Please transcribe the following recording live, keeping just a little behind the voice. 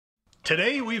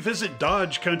Today we visit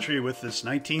Dodge Country with this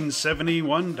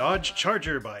 1971 Dodge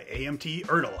Charger by AMT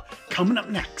ERTL. Coming up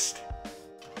next.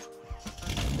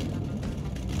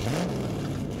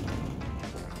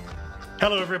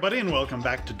 Hello everybody and welcome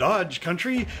back to Dodge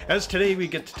Country, as today we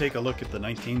get to take a look at the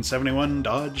 1971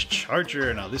 Dodge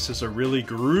Charger. Now this is a really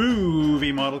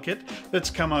groovy model kit that's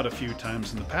come out a few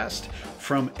times in the past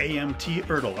from AMT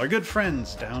ERTL, our good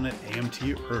friends down at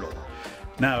AMT ERTL.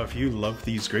 Now, if you love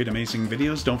these great, amazing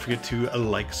videos, don't forget to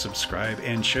like, subscribe,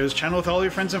 and share this channel with all your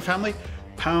friends and family.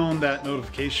 Pound that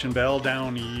notification bell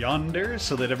down yonder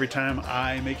so that every time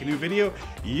I make a new video,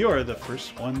 you're the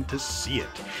first one to see it.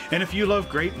 And if you love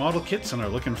great model kits and are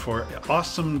looking for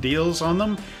awesome deals on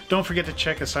them, don't forget to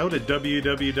check us out at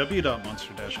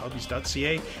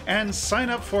www.monster-hobbies.ca and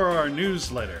sign up for our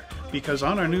newsletter. Because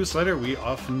on our newsletter we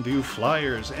often do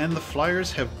flyers, and the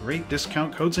flyers have great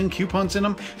discount codes and coupons in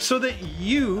them so that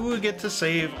you get to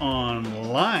save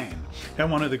online. And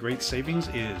one of the great savings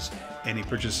is any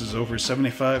purchases over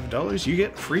 $75, you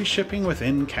get free shipping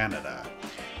within Canada.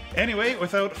 Anyway,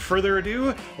 without further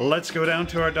ado, let's go down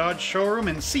to our Dodge showroom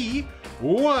and see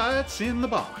what's in the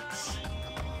box.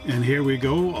 And here we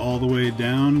go, all the way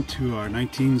down to our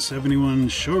 1971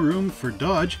 showroom for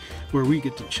Dodge, where we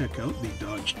get to check out the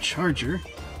Dodge Charger.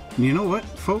 And you know what,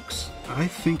 folks? I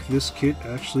think this kit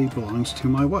actually belongs to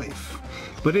my wife.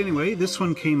 But anyway, this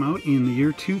one came out in the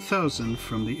year 2000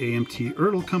 from the AMT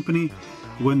ERTL company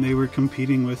when they were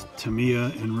competing with Tamiya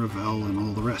and Revell and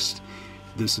all the rest.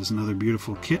 This is another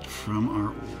beautiful kit from our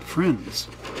old friends.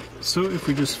 So if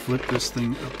we just flip this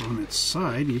thing up on its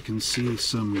side, you can see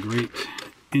some great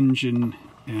engine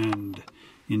and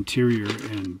interior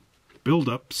and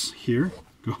build-ups here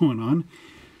going on.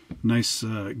 Nice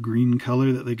green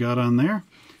color that they got on there,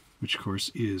 which of course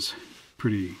is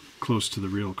pretty close to the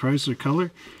real Chrysler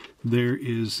color. There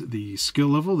is the skill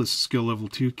level. This is skill level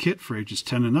 2 kit for ages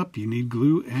 10 and up. You need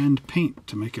glue and paint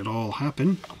to make it all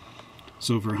happen.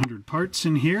 There's over 100 parts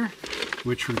in here,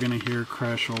 which we're going to hear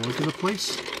crash all over the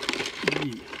place.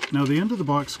 Now the end of the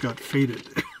box got faded.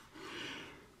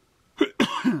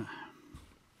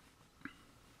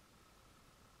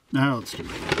 Now let's do it.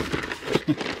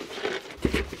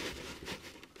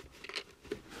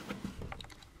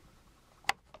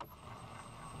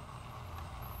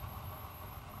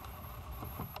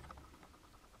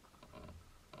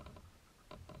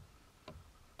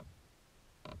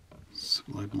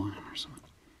 Sublime or something.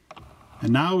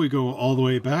 And now we go all the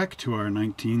way back to our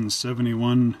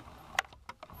 1971.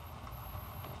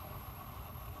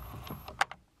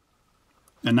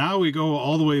 And now we go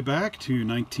all the way back to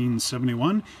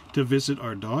 1971 to visit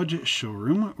our Dodge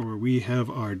showroom, where we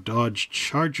have our Dodge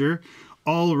Charger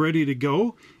all ready to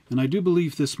go. And I do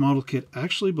believe this model kit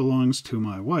actually belongs to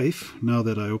my wife, now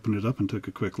that I opened it up and took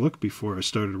a quick look before I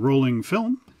started rolling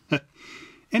film.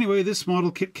 Anyway, this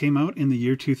model kit came out in the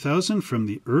year 2000 from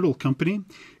the ERTL company.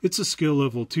 It's a skill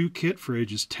level 2 kit for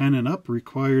ages 10 and up,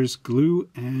 requires glue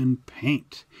and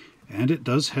paint. And it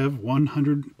does have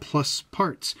 100 plus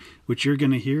parts, which you're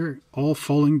going to hear all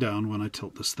falling down when I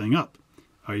tilt this thing up.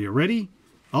 Are you ready?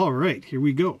 All right, here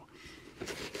we go.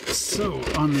 So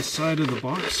on the side of the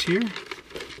box here,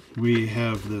 we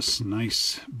have this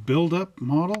nice build-up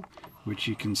model, which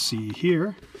you can see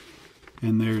here.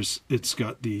 And it's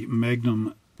got the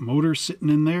Magnum motor sitting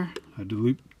in there. I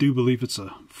do believe it's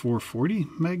a 440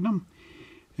 Magnum.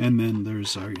 And then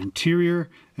there's our interior,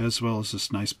 as well as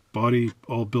this nice body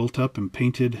all built up and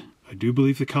painted. I do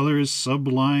believe the color is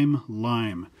Sublime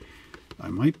Lime. I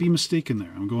might be mistaken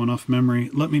there. I'm going off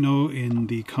memory. Let me know in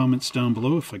the comments down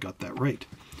below if I got that right.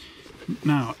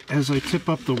 Now, as I tip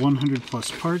up the 100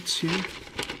 plus parts here,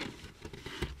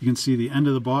 you can see the end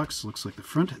of the box looks like the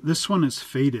front. This one is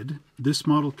faded. This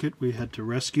model kit we had to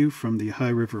rescue from the High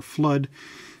River flood,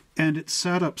 and it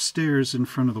sat upstairs in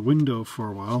front of the window for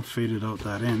a while, faded out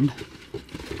that end,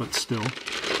 but still.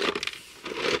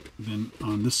 Then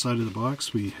on this side of the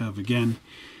box we have again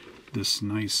this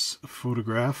nice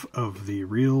photograph of the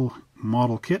real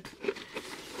model kit.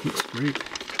 Looks great.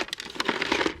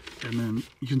 And then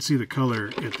you can see the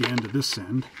color at the end of this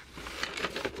end.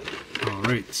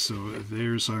 Alright, so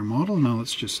there's our model. Now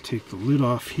let's just take the lid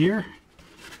off here,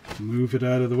 move it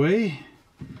out of the way,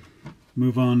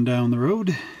 move on down the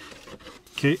road.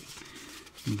 Okay,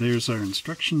 there's our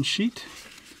instruction sheet.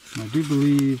 I do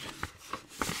believe,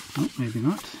 oh, maybe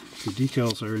not. The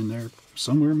decals are in there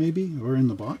somewhere maybe, or in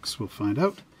the box. We'll find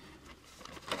out.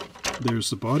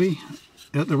 There's the body.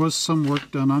 Yeah, there was some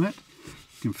work done on it.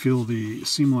 You can feel the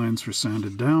seam lines were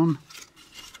sanded down.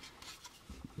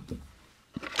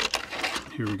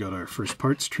 Here we got our first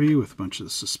parts tree with a bunch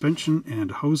of suspension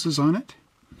and hoses on it.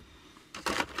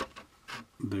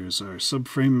 There's our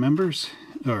subframe members,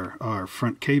 or our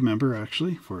front K member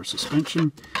actually, for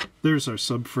suspension. There's our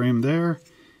subframe there.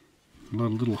 A lot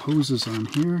of little hoses on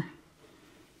here.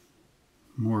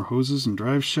 More hoses and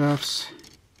drive shafts.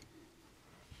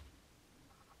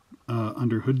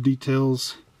 Under hood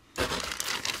details.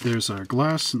 There's our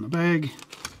glass in the bag.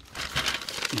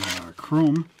 And our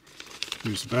chrome.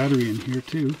 There's a battery in here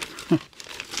too.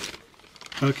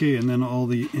 Okay, and then all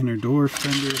the inner door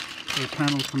fender or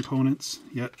panel components.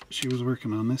 Yep, she was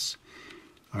working on this.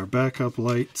 Our backup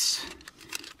lights.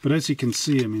 But as you can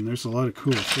see, I mean, there's a lot of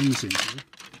cool things in here.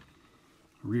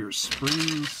 Rear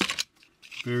springs.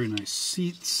 Very nice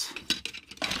seats.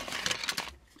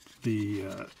 The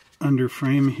under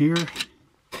frame here.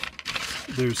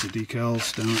 There's the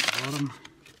decals down at the bottom.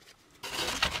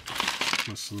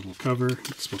 Plus a little cover.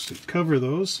 It's supposed to cover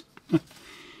those. And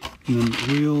then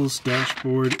wheels,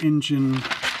 dashboard, engine,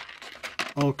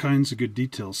 all kinds of good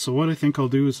details. So what I think I'll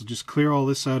do is I'll just clear all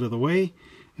this out of the way,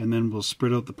 and then we'll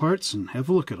spread out the parts and have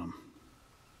a look at them.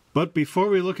 But before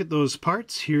we look at those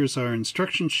parts, here's our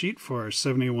instruction sheet for our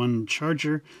 71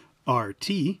 Charger RT.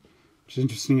 Which is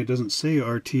interesting, it doesn't say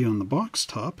RT on the box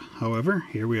top. However,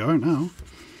 here we are now.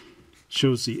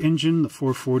 Shows the engine, the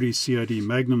 440 CID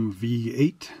Magnum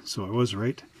V8, so I was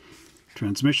right.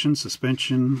 Transmission,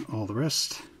 suspension, all the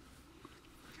rest.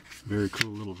 Very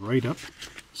cool little write-up.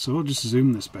 So I'll just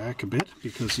zoom this back a bit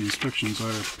because the instructions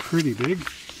are pretty big.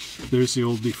 There's the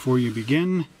old before you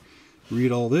begin.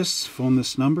 Read all this, phone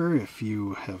this number if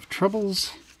you have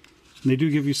troubles. And they do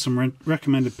give you some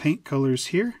recommended paint colors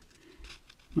here.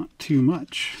 Not too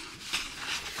much.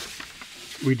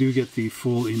 We do get the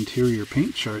full interior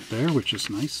paint chart there, which is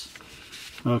nice.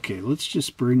 Okay, let's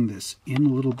just bring this in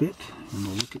a little bit and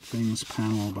we'll look at things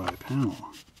panel by panel.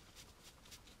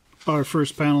 Our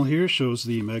first panel here shows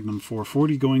the Magnum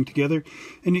 440 going together,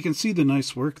 and you can see the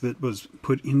nice work that was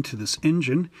put into this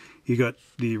engine. You got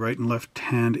the right and left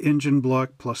hand engine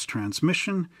block plus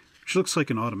transmission, which looks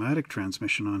like an automatic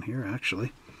transmission on here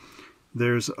actually.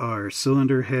 There's our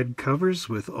cylinder head covers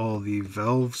with all the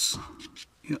valves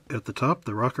at the top,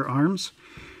 the rocker arms.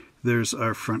 There's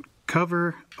our front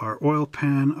cover, our oil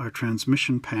pan, our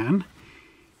transmission pan.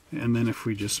 And then if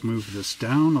we just move this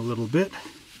down a little bit,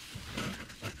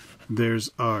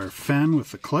 there's our fan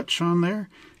with the clutch on there,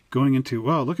 going into,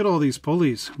 wow, look at all these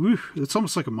pulleys. Woo, it's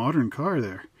almost like a modern car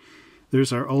there.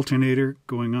 There's our alternator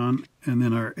going on, and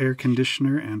then our air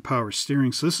conditioner and power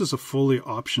steering. So this is a fully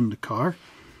optioned car.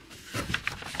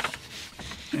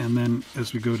 And then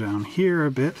as we go down here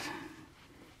a bit,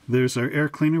 there's our air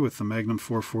cleaner with the Magnum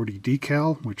 440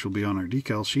 decal, which will be on our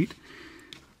decal sheet.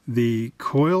 The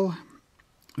coil,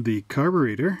 the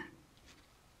carburetor,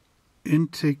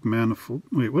 intake manifold,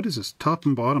 wait, what is this? Top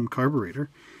and bottom carburetor.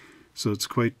 So it's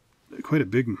quite a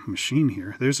big machine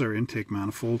here. There's our intake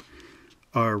manifold,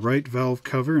 our right valve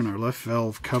cover and our left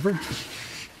valve cover.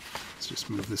 Let's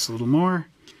just move this a little more.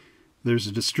 There's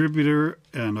a distributor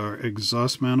and our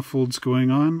exhaust manifolds going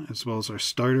on, as well as our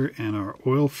starter and our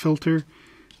oil filter.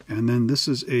 And then this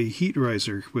is a heat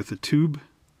riser with a tube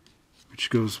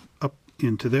which goes up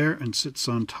into there and sits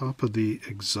on top of the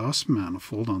exhaust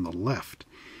manifold on the left.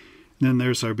 Then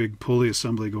there's our big pulley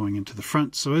assembly going into the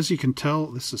front. So as you can tell,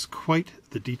 this is quite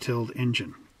the detailed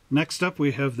engine. Next up,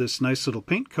 we have this nice little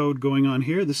paint code going on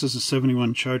here. This is a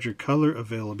 71 Charger color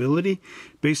availability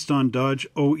based on Dodge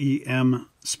OEM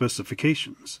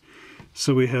specifications.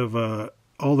 So we have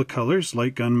all the colors,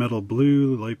 light gunmetal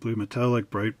blue, light blue metallic,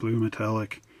 bright blue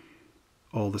metallic,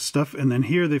 all the stuff. And then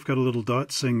here they've got a little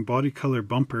dot saying body color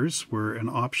bumpers were an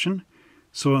option.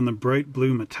 So on the bright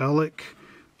blue metallic,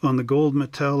 on the gold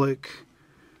metallic,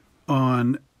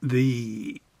 on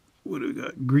the, what do we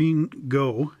got, green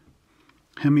go,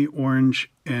 hemi orange,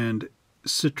 and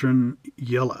citron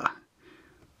yellow.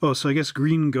 Oh, so I guess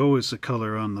green go is the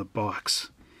color on the box.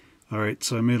 Alright,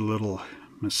 so I made a little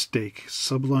mistake.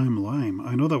 Sublime lime.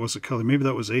 I know that was a color. Maybe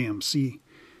that was AMC.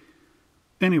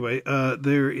 Anyway,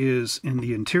 there is in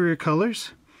the interior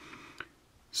colors.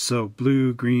 So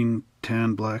blue, green,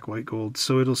 tan, black, white, gold.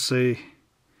 So it'll say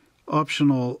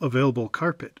optional available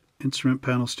carpet, instrument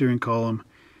panel, steering column,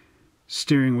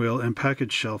 steering wheel, and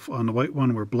package shelf. On the white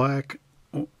one were black,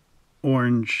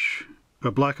 orange,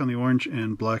 black on the orange,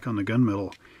 and black on the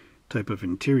gunmetal type of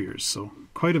interiors. So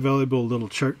quite a valuable little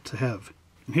chart to have.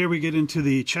 And here we get into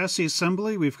the chassis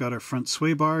assembly. We've got our front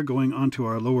sway bar going onto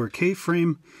our lower K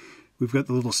frame. We've got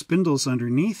the little spindles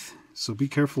underneath, so be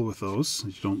careful with those so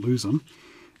you don't lose them.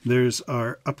 There's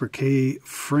our upper K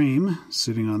frame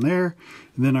sitting on there.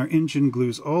 And then our engine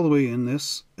glues all the way in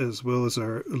this, as well as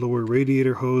our lower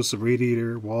radiator hose, the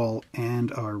radiator wall,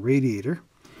 and our radiator.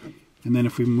 And then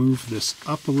if we move this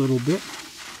up a little bit,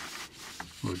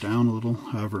 or down a little,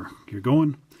 however you're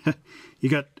going. You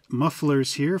got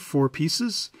mufflers here, 4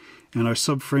 pieces, and our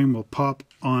subframe will pop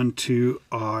onto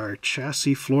our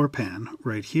chassis floor pan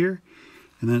right here,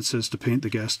 and then it says to paint the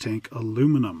gas tank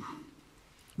aluminum.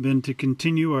 Then to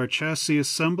continue our chassis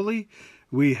assembly,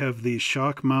 we have the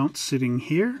shock mount sitting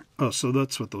here. Oh, so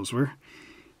that's what those were.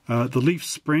 The leaf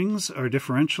springs, our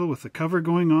differential with the cover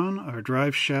going on, our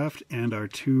drive shaft, and our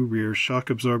 2 rear shock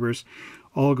absorbers,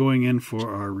 all going in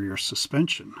for our rear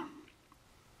suspension.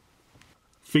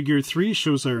 Figure 3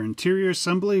 shows our interior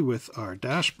assembly with our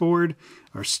dashboard,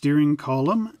 our steering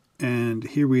column, and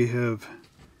here we have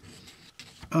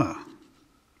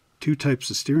 2 types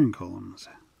of steering columns.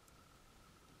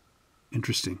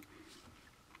 Interesting.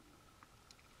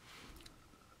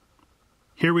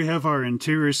 Here we have our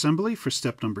interior assembly for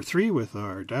step number 3 with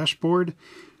our dashboard,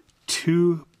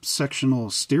 2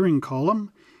 sectional steering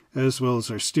column, as well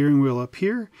as our steering wheel up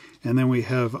here. And then we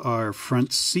have our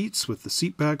front seats with the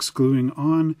seat backs gluing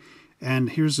on.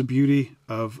 And here's the beauty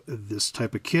of this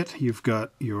type of kit. You've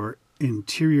got your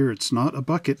interior, it's not a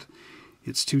bucket,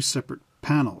 it's 2 separate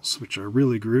panels, which are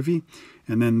really groovy.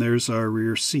 And then there's our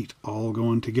rear seat, all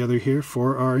going together here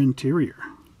for our interior.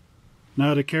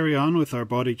 Now to carry on with our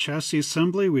body chassis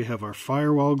assembly, we have our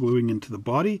firewall gluing into the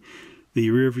body, the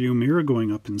rear view mirror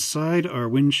going up inside, our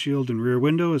windshield and rear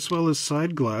window, as well as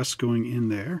side glass going in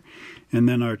there, and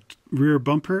then our rear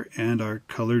bumper and our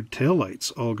colored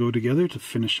taillights all go together to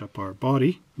finish up our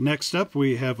body. Next up,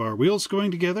 we have our wheels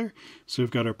going together. So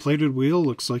we've got our plated wheel,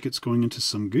 looks like it's going into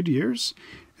some Goodyears,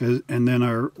 and then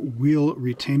our wheel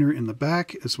retainer in the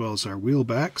back, as well as our wheel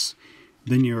backs.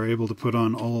 Then you're able to put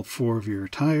on all 4 of your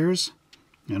tires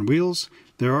and wheels.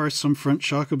 There are some front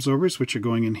shock absorbers which are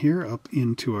going in here up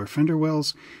into our fender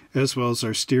wells, as well as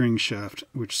our steering shaft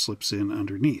which slips in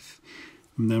underneath.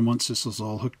 And then once this is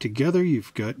all hooked together,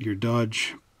 you've got your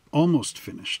Dodge almost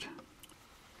finished.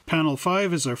 Panel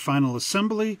 5 is our final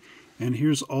assembly, and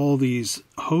here's all these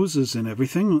hoses and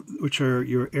everything, which are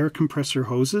your air compressor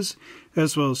hoses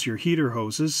as well as your heater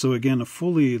hoses. So again, a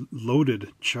fully loaded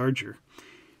charger.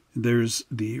 There's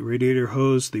the radiator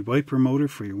hose, the wiper motor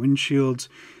for your windshields,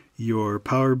 your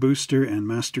power booster and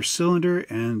master cylinder,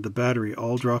 and the battery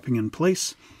all dropping in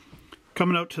place.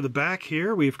 Coming out to the back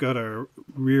here, we've got our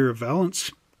rear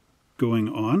valance going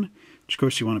on, which of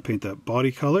course you want to paint that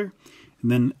body color.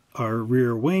 And then our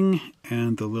rear wing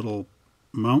and the little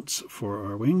mounts for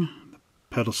our wing, the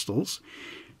pedestals.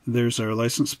 There's our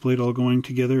license plate all going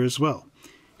together as well.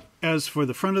 As for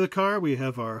the front of the car, we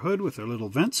have our hood with our little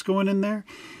vents going in there,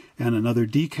 and another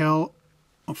decal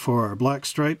for our black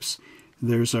stripes.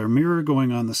 There's our mirror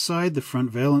going on the side, the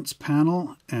front valance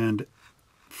panel, and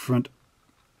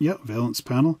valance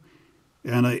panel,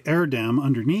 and an air dam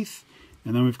underneath.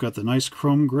 And then we've got the nice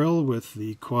chrome grille with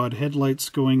the quad headlights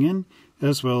going in,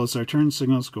 as well as our turn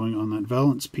signals going on that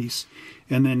valance piece.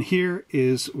 And then here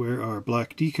is where our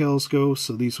black decals go.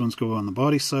 So these ones go on the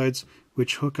body sides,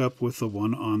 which hook up with the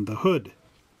one on the hood.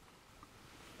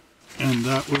 And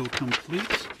that will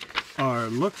complete our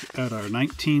look at our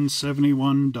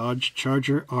 1971 Dodge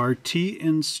Charger RT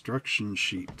instruction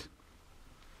sheet.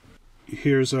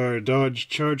 Here's our Dodge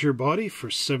Charger body for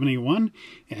 71,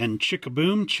 and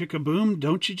chicka-boom,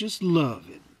 don't you just love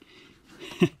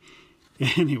it?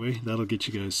 Anyway, that'll get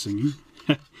you guys singing.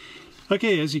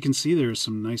 Okay, as you can see, there's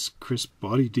some nice crisp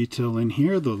body detail in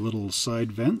here, the little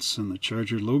side vents and the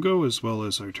Charger logo, as well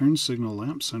as our turn signal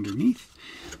lamps underneath.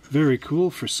 Very cool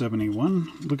for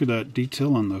 71. Look at that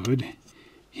detail on the hood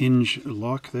hinge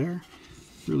lock there.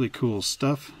 Really cool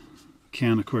stuff.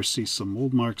 Can of course see some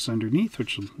mold marks underneath,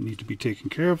 which will need to be taken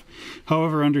care of.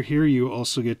 However, under here you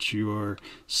also get your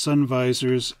sun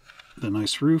visors, the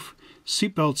nice roof,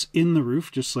 seat belts in the roof,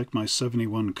 just like my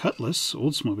 71 Cutlass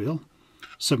Oldsmobile,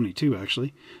 72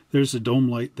 actually. There's a dome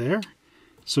light there.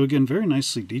 So again, very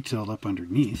nicely detailed up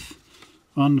underneath.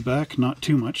 On the back, not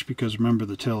too much, because remember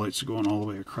the taillights are going all the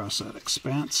way across that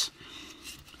expanse.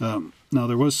 Now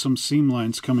there was some seam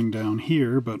lines coming down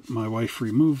here, but my wife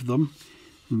removed them.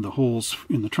 And the holes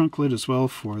in the trunk lid as well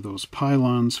for those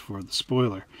pylons for the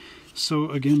spoiler. So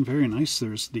again, very nice.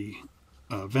 There's the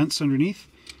vents underneath.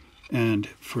 And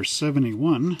for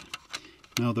 71,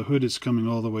 now the hood is coming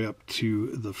all the way up to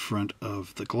the front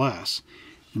of the glass.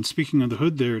 And speaking of the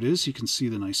hood, there it is. You can see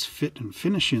the nice fit and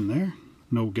finish in there.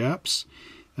 No gaps.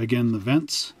 Again, the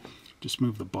vents. Just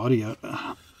move the body out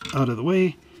of the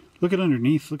way. Look at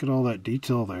underneath, look at all that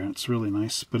detail there. It's really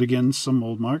nice. But again, some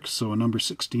mold marks, so a number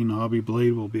 16 hobby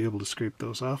blade will be able to scrape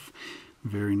those off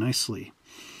very nicely.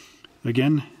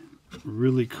 Again,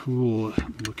 really cool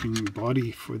looking body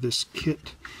for this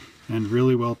kit, and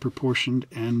really well proportioned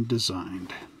and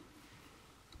designed.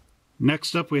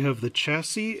 Next up we have the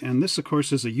chassis, and this of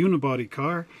course is a unibody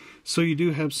car, so you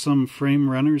do have some frame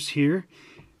runners here,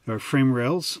 or frame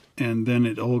rails, and then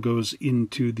it all goes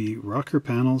into the rocker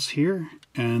panels here,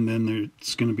 and then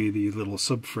there's going to be the little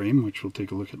subframe, which we'll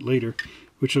take a look at later,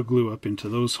 which will glue up into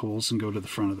those holes and go to the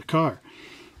front of the car.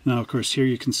 Now of course here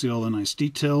you can see all the nice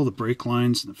detail, the brake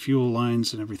lines and the fuel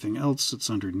lines and everything else that's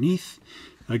underneath.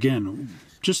 Again,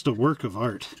 just a work of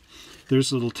art.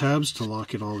 There's little tabs to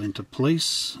lock it all into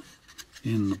place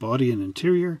in the body and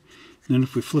interior. And then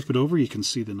if we flip it over, you can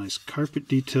see the nice carpet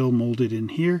detail molded in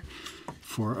here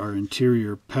for our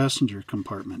interior passenger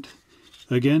compartment.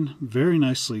 Again, very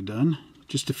nicely done.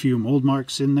 Just a few mold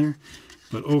marks in there,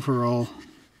 but overall,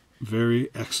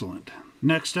 very excellent.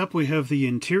 Next up, we have the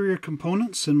interior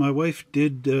components, and my wife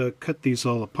did cut these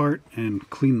all apart and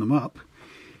clean them up.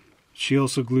 She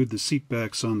also glued the seat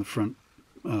backs on the front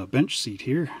bench seat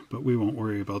here, but we won't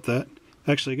worry about that.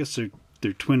 Actually, I guess they're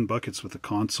twin buckets with a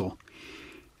console.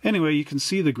 Anyway, you can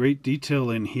see the great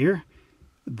detail in here.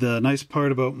 The nice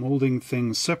part about molding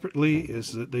things separately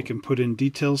is that they can put in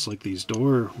details like these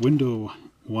window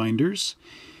winders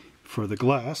for the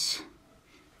glass,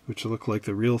 which look like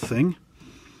the real thing.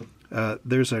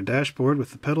 There's our dashboard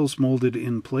with the pedals molded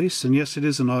in place, and yes, it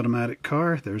is an automatic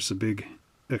car. There's a big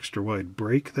extra wide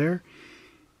brake there.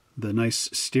 The nice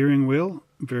steering wheel,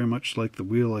 very much like the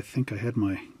wheel I think I had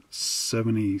my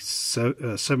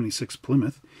 76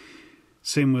 Plymouth.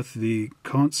 Same with the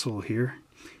console here.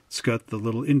 It's got the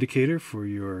little indicator for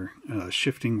your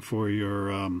shifting for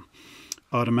your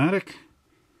automatic.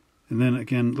 And then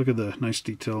again, look at the nice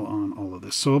detail on all of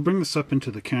this. So I'll bring this up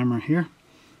into the camera here.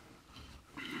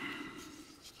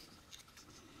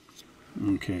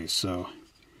 Okay, so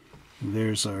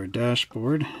there's our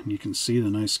dashboard. You can see the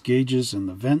nice gauges and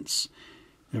the vents,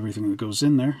 everything that goes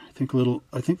in there.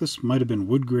 I think this might have been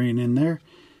wood grain in there.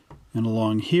 And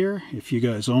along here, if you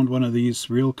guys owned one of these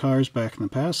real cars back in the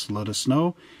past, let us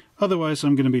know. Otherwise,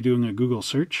 I'm going to be doing a Google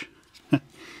search.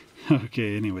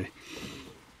 Okay, anyway.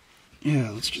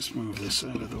 Yeah, let's just move this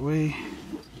out of the way.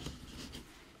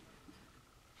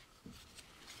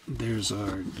 There's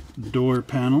our door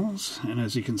panels, and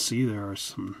as you can see, there are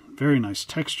some very nice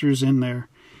textures in there,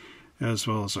 as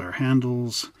well as our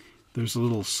handles. There's a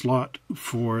little slot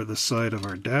for the side of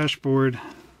our dashboard,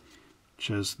 which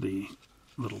has the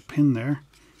little pin there,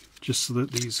 just so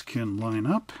that these can line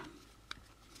up.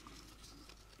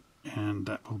 And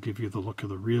that will give you the look of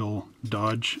the real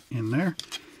Dodge in there.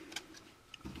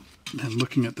 And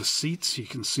looking at the seats, you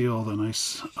can see all the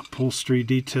nice upholstery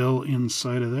detail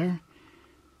inside of there.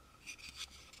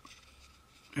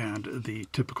 And the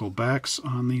typical backs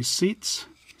on these seats.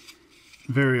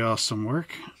 Very awesome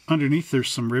work. Underneath there's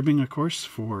some ribbing, of course,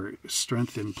 for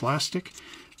strength in plastic,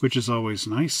 which is always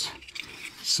nice.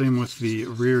 Same with the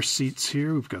rear seats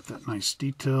here. We've got that nice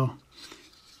detail.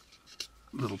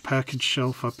 Little package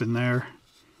shelf up in there.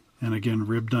 And again,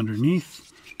 ribbed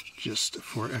underneath, just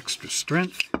for extra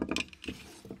strength.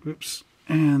 Whoops.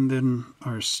 And then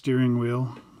our steering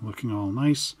wheel, looking all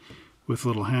nice, with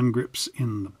little hand grips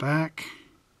in the back,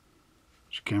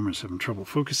 which camera's having trouble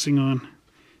focusing on,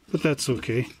 but that's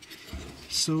okay.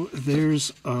 So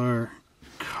there's our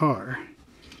car,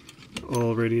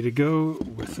 all ready to go,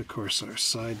 with of course our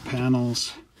side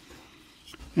panels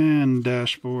and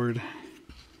dashboard,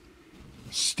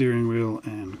 steering wheel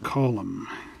and column.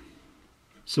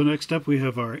 So next up we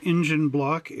have our engine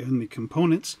block and the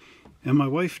components, and my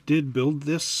wife did build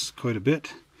this quite a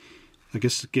bit. I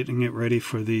guess getting it ready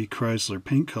for the Chrysler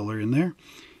paint color in there.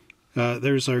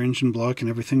 There's our engine block and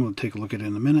everything. We'll take a look at it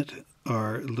in a minute.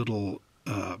 Our little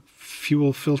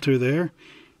fuel filter there.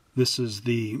 This is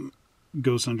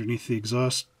goes underneath the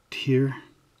exhaust here.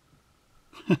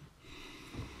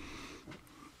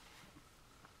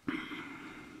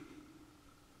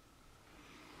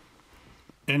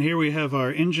 And here we have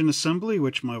our engine assembly,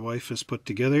 which my wife has put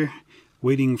together,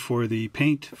 waiting for the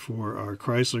paint for our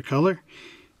Chrysler color.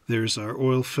 There's our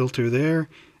oil filter there,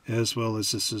 as well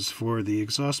as this is for the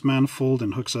exhaust manifold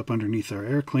and hooks up underneath our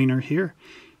air cleaner here.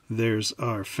 There's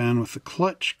our fan with the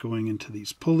clutch going into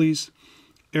these pulleys.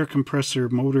 Air compressor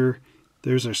motor.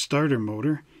 There's our starter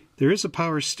motor. There is a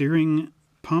power steering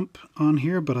pump on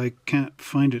here, but I can't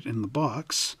find it in the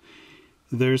box.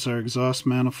 There's our exhaust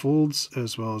manifolds,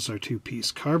 as well as our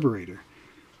two-piece carburetor.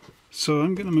 So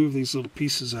I'm going to move these little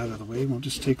pieces out of the way. We'll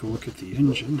just take a look at the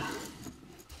engine.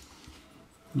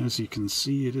 And as you can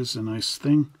see, it is a nice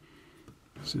thing.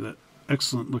 See that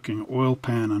excellent looking oil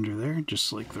pan under there,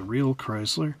 just like the real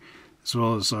Chrysler, as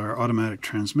well as our automatic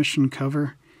transmission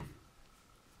cover.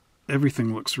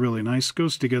 Everything looks really nice,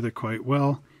 goes together quite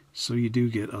well, so you do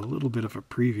get a little bit of a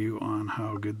preview on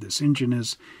how good this engine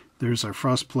is. There's our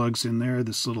frost plugs in there.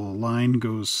 This little line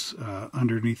goes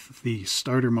underneath the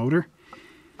starter motor.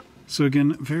 So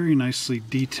again, very nicely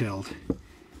detailed.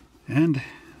 And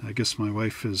I guess my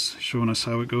wife has shown us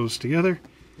how it goes together.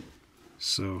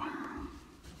 So,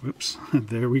 whoops,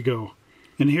 there we go.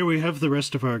 And here we have the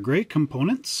rest of our gray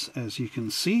components. As you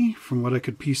can see from what I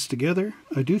could piece together,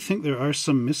 I do think there are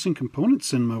some missing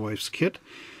components in my wife's kit,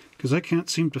 because I can't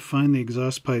seem to find the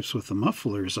exhaust pipes with the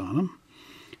mufflers on them.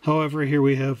 However, here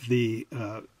we have the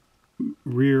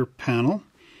rear panel,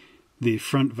 the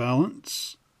front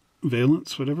valance,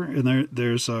 whatever, and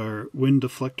there's our wind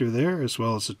deflector there, as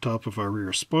well as the top of our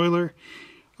rear spoiler,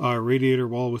 our radiator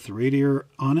wall with the radiator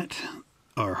on it,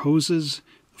 our hoses,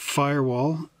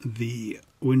 firewall, the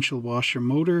windshield washer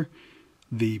motor,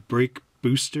 the brake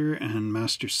booster and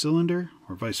master cylinder,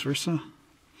 or vice versa.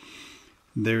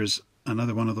 There's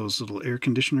another one of those little air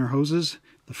conditioner hoses,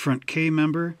 the front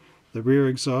K-member, the rear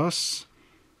exhausts,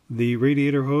 the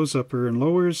radiator hose, upper and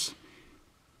lowers,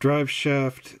 drive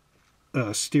shaft,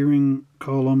 steering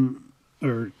column,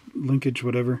 or linkage,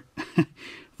 whatever.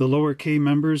 The lower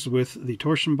K-members with the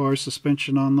torsion bar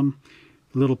suspension on them,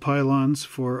 little pylons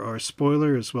for our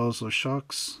spoiler, as well as those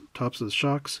shocks, tops of the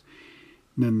shocks.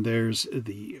 And then there's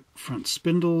the front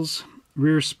spindles,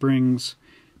 rear springs,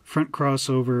 front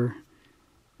crossover,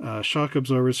 shock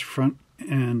absorbers front,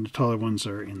 and the taller ones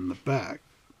are in the back.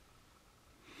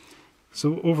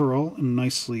 So overall,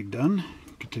 nicely done.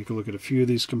 You can take a look at a few of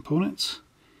these components,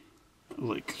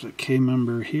 like the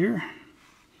K-member here.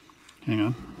 Hang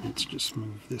on, let's just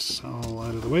move this all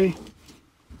out of the way.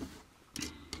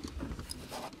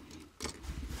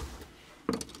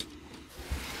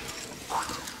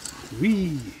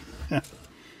 Whee!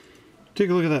 Take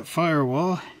a look at that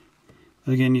firewall.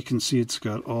 Again, you can see it's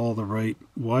got all the right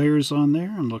wires on there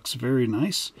and looks very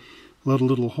nice. A lot of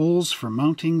little holes for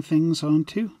mounting things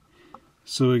onto.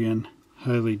 So again,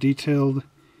 highly detailed.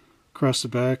 Across the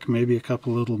back, maybe a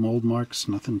couple little mold marks,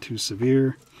 nothing too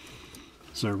severe.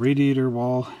 There's our radiator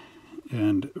wall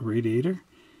and radiator.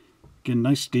 Again,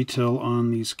 nice detail on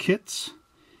these kits.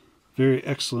 Very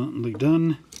excellently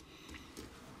done.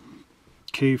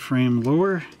 K-frame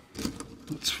lower.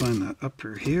 Let's find that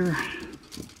upper here.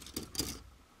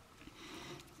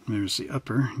 There's the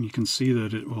upper. You can see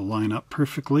that it will line up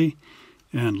perfectly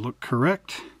and look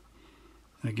correct.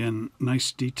 Again,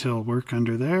 nice detail work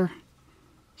under there.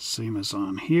 Same as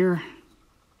on here.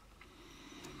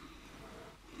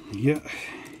 Yeah.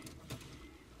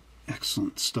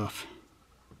 Excellent stuff.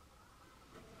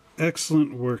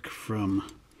 Excellent work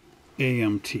from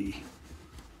AMT.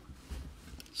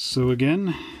 So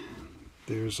again,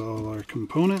 there's all our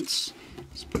components,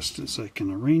 as best as I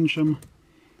can arrange them.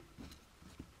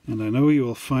 And I know you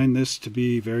will find this to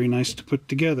be very nice to put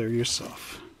together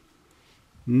yourself.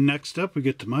 Next up, we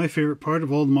get to my favorite part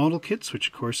of all the model kits, which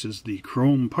of course is the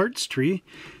chrome parts tree.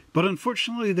 But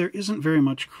unfortunately, there isn't very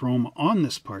much chrome on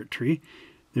this part tree.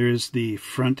 There is the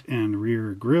front and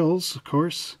rear grills, of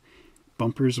course,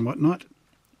 bumpers and whatnot.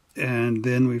 And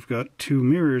then we've got two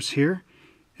mirrors here.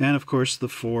 And of course the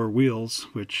four wheels,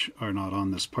 which are not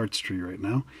on this parts tree right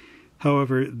now.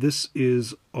 However, this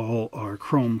is all our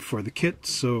chrome for the kit,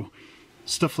 so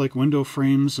stuff like window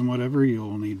frames and whatever,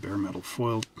 you'll need bare metal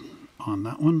foil on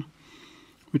that one,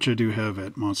 which I do have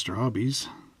at Monster Hobbies.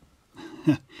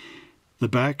 The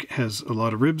back has a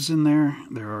lot of ribs in there.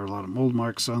 There are a lot of mold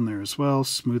marks on there as well.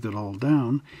 Smooth it all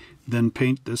down. Then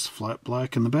paint this flat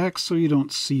black in the back so you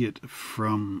don't see it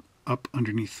from up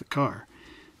underneath the car.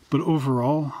 But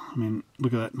overall, I mean,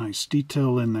 look at that nice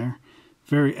detail in there.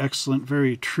 Very excellent,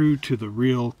 very true to the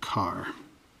real car.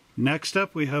 Next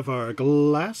up, we have our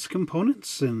glass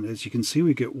components. And as you can see,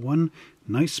 we get one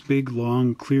nice big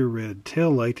long clear red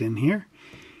tail light in here.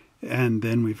 And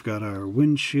then we've got our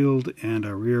windshield and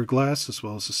our rear glass, as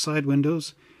well as the side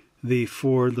windows. The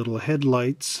four little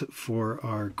headlights for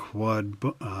our quad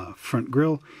front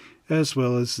grille, as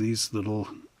well as these little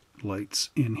lights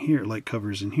in here, light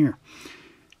covers in here.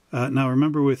 Now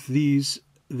remember, with these,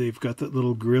 they've got that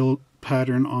little grill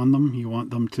pattern on them. You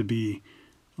want them to be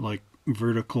like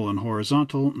vertical and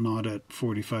horizontal, not at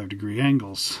 45-degree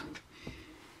angles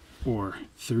or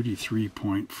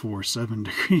 33.47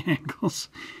 degree angles.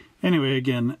 Anyway,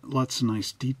 again, lots of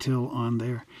nice detail on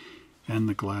there, and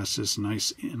the glass is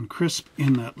nice and crisp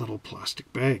in that little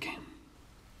plastic bag.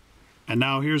 And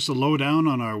now here's the lowdown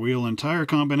on our wheel and tire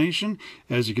combination.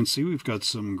 As you can see, we've got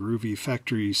some groovy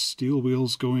factory steel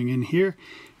wheels going in here.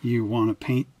 You want to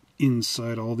paint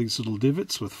inside all these little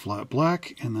divots with flat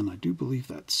black, and then I do believe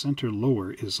that center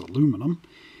lower is aluminum.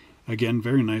 Again,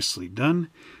 very nicely done.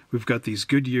 We've got these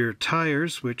Goodyear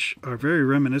tires, which are very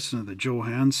reminiscent of the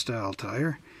Johan style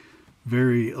tire.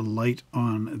 Very light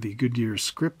on the Goodyear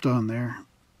script on there.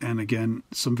 And again,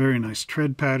 some very nice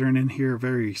tread pattern in here,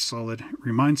 very solid.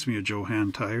 Reminds me of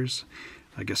Johan tires,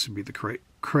 I guess would be the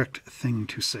correct thing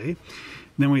to say.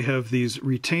 Then we have these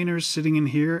retainers sitting in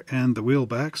here and the wheel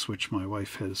backs, which my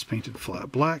wife has painted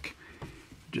flat black.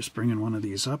 Just bringing one of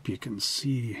these up, you can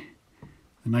see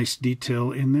a nice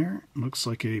detail in there. Looks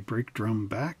like a brake drum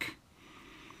back.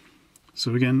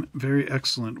 So again, very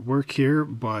excellent work here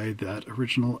by that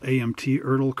original AMT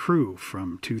ERTL crew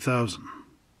from 2000.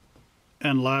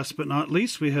 And last but not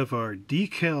least, we have our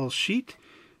decal sheet.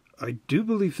 I do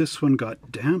believe this one got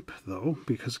damp though,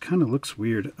 because it kind of looks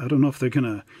weird. I don't know if they're going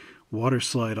to water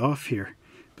slide off here.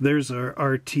 But there's our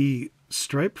RT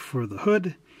stripe for the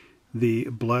hood, the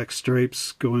black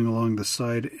stripes going along the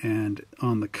side and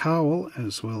on the cowl,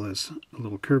 as well as a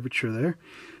little curvature there.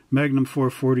 Magnum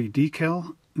 440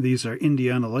 decal. These are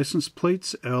Indiana license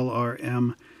plates,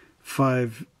 LRM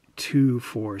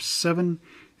 5247.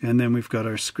 And then we've got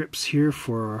our scripts here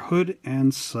for our hood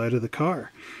and side of the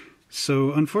car.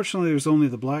 So unfortunately there's only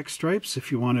the black stripes.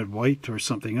 If you wanted white or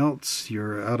something else,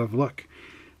 you're out of luck.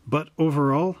 But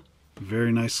overall,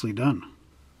 very nicely done.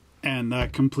 And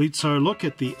that completes our look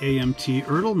at the AMT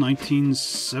ERTL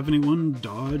 1971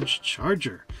 Dodge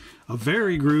Charger. A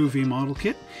very groovy model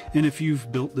kit, and if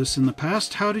you've built this in the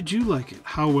past, how did you like it?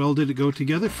 How well did it go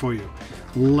together for you?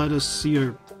 Let us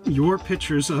see your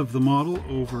pictures of the model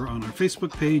over on our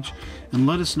Facebook page, and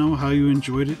let us know how you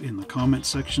enjoyed it in the comment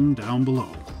section down below.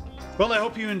 Well, I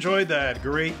hope you enjoyed that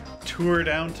great tour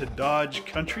down to Dodge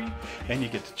Country, and you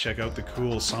get to check out the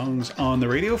cool songs on the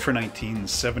radio for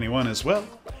 1971 as well.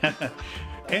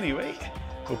 Anyway,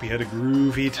 hope you had a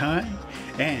groovy time,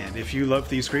 and if you love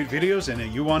these great videos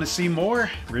and you want to see more,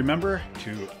 remember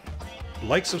to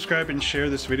like, subscribe, and share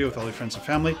this video with all your friends and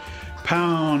family.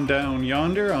 Pound down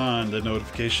yonder on the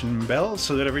notification bell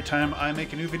so that every time I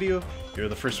make a new video, you're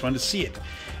the first one to see it.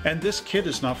 And this kit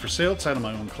is not for sale, it's out of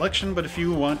my own collection, but if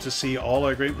you want to see all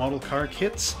our great model car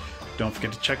kits, don't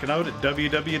forget to check it out at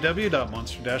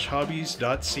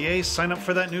www.monster-hobbies.ca. Sign up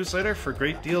for that newsletter for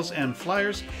great deals and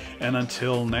flyers. And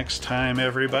until next time,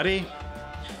 everybody,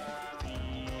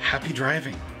 happy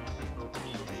driving.